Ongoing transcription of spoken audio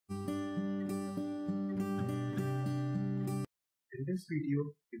In this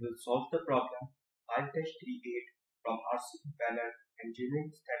video, we will solve the problem 5-38 from RC Hibbeler Engineering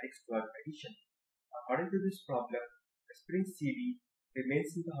Statics 12 edition. According to this problem, the spring CV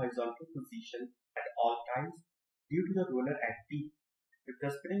remains in the horizontal position at all times due to the roller at P. If the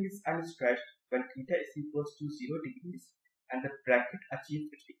spring is unstretched when theta is equals to 0 degrees and the bracket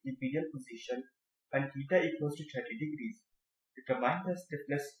achieves its equilibrium position when theta equals to 30 degrees, determine the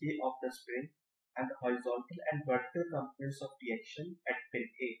stiffness A of the spring and the horizontal and vertical components of reaction at pin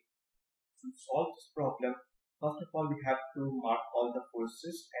A. To solve this problem, first of all we have to mark all the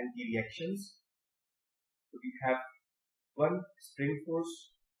forces and the reactions. So we have one spring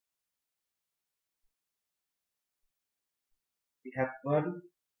force, we have one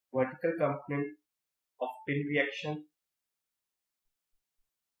vertical component of pin reaction,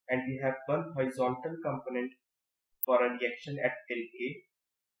 and we have one horizontal component for a reaction at pin A.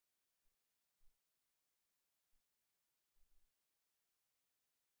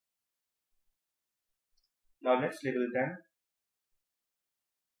 Now let's label them.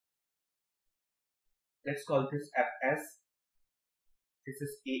 Let's call this Fs, this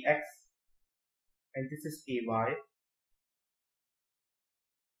is Ax, and this is Ay.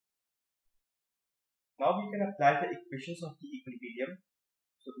 Now we can apply the equations of the equilibrium.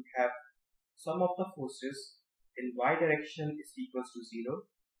 So we have sum of the forces in y direction is equals to 0.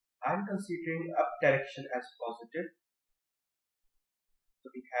 I am considering up direction as positive.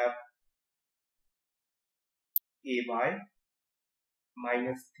 So we have Ay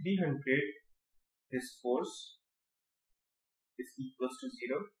minus 300, this force is equals to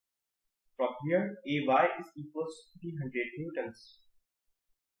 0. From here Ay is equals to 300 newtons.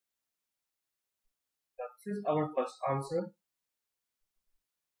 Now this is our first answer.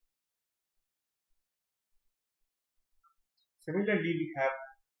 Similarly, we have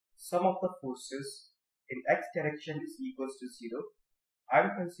sum of the forces in x direction is equals to 0. I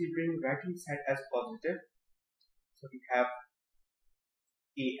am considering right hand side as positive. So we have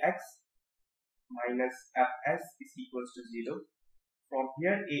Ax minus Fs is equals to 0. From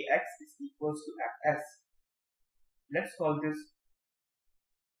here Ax is equals to Fs. Let's call this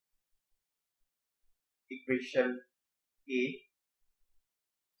equation A.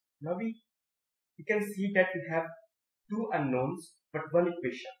 Now we can see that we have two unknowns but one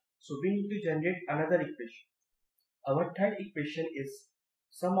equation. So we need to generate another equation. Our third equation is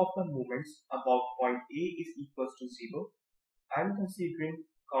sum of the moments about point A is equals to 0. I am considering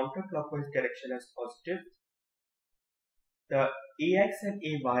counterclockwise direction as positive. The Ax and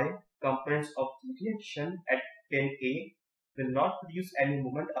Ay components of the reaction at pin A will not produce any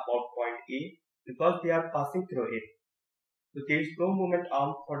moment about point A because they are passing through it. So there is no moment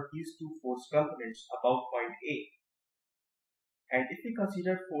arm for these two force components about point A. And if we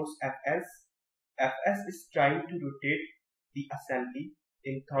consider force Fs is trying to rotate the assembly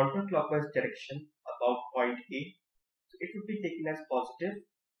in counterclockwise direction about point A. So it would be taken as positive.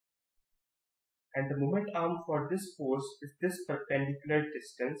 And the moment arm for this force is this perpendicular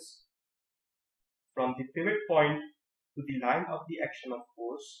distance from the pivot point to the line of the action of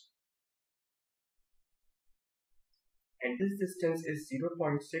force. And this distance is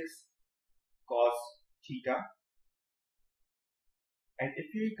 0.6 cos theta. And if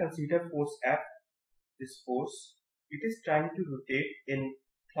we consider force F, this force, it is trying to rotate in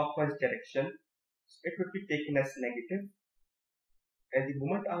clockwise direction. So it would be taken as negative. And the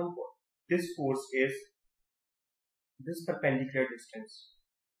moment arm for this force is this perpendicular distance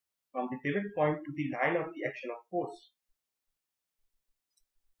from the pivot point to the line of the action of force.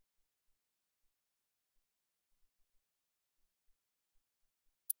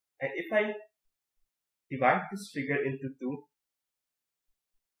 And if I divide this figure into two,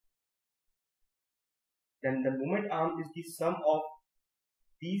 then the moment arm is the sum of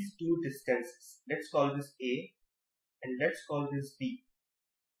these two distances. Let's call this A and let's call this B.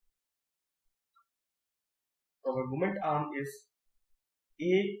 Our moment arm is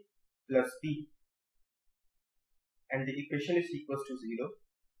A plus B and the equation is equals to 0.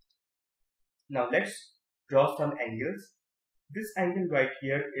 Now let's draw some angles. This angle right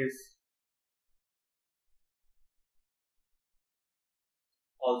here is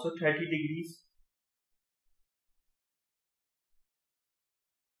also 30 degrees.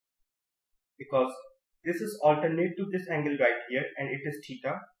 Because this is alternate to this angle right here and it is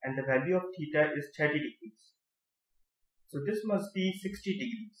theta and the value of theta is 30 degrees. So this must be 60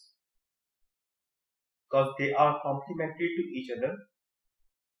 degrees because they are complementary to each other.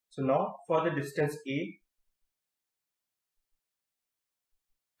 So now for the distance A,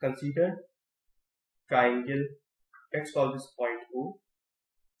 consider triangle, let's call this point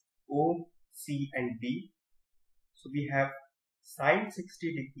O, C and B. So we have Sine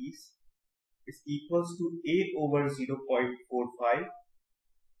 60 degrees is equals to A over 0.45.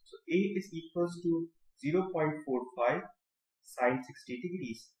 So A is equals to 0.45 sine 60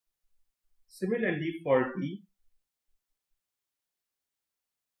 degrees. Similarly for B,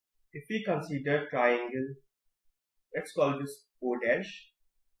 if we consider triangle, let's call this O dash,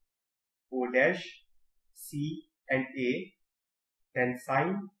 C and A, then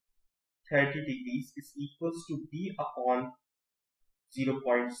sine 30 degrees is equals to B upon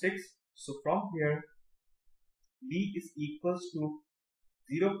 0.6. So from here, B is equals to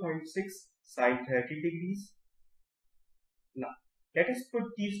 0.6 sine 30 degrees. Now, let us put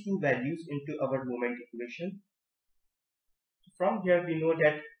these two values into our moment equation. From here, we know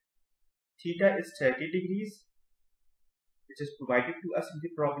that theta is 30 degrees, which is provided to us in the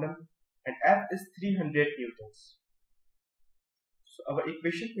problem, and F is 300 newtons. So our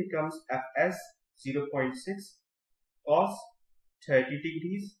equation becomes Fs 0.6 cos 30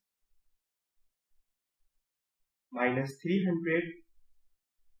 degrees minus 300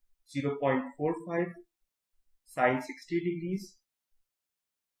 0.45 sine 60 degrees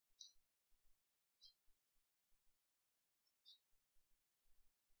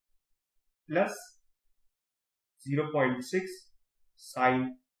plus 0.6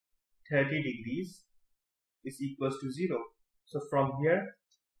 sine 30 degrees is equals to 0. So from here,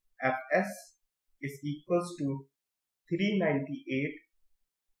 Fs is equals to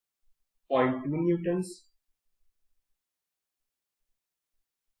 398.2 newtons.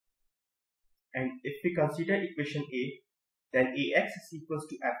 And if we consider equation A, then Ax is equals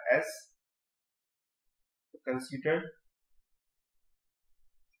to Fs. So consider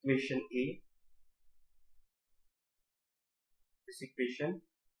equation A, this equation.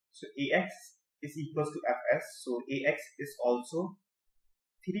 So Ax is equals to Fs. So Ax is also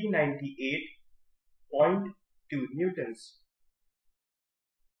 398.2 newtons.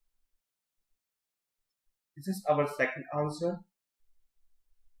 This is our second answer.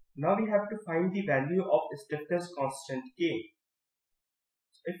 Now we have to find the value of stiffness constant K.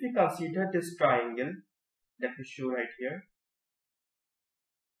 So if we consider this triangle, let me show right here.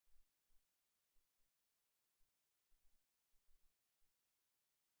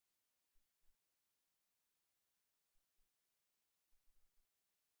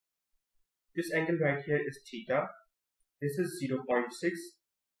 This angle right here is theta. This is 0.6.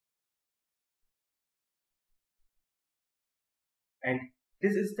 And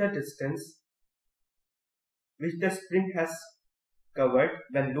this is the distance which the spring has covered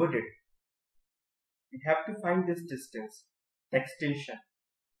when loaded. We have to find this distance, the extension.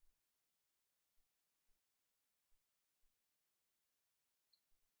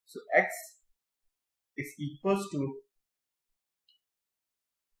 So x is equals to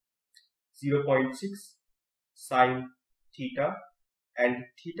 0.6 sine theta, and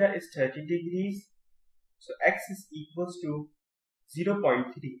theta is 30 degrees. So x is equals to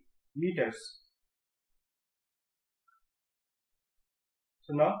 0.3 meters.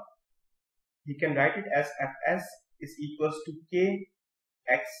 So now we can write it as Fs is equals to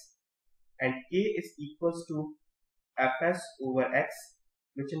Kx, and K is equals to Fs over x,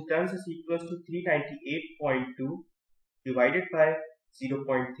 which in turn is equals to 398.2 divided by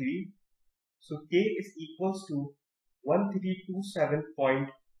 0.3. So K is equals to 1327.3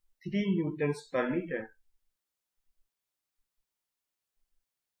 newtons per meter.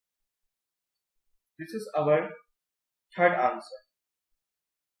 This is our third answer.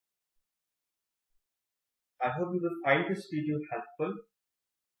 I hope you will find this video helpful.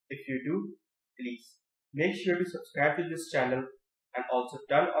 If you do, please make sure to subscribe to this channel and also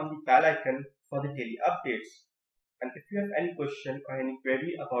turn on the bell icon for the daily updates. And if you have any question or any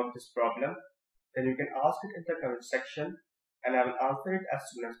query about this problem, then you can ask it in the comment section and I will answer it as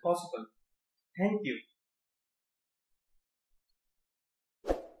soon as possible. Thank you.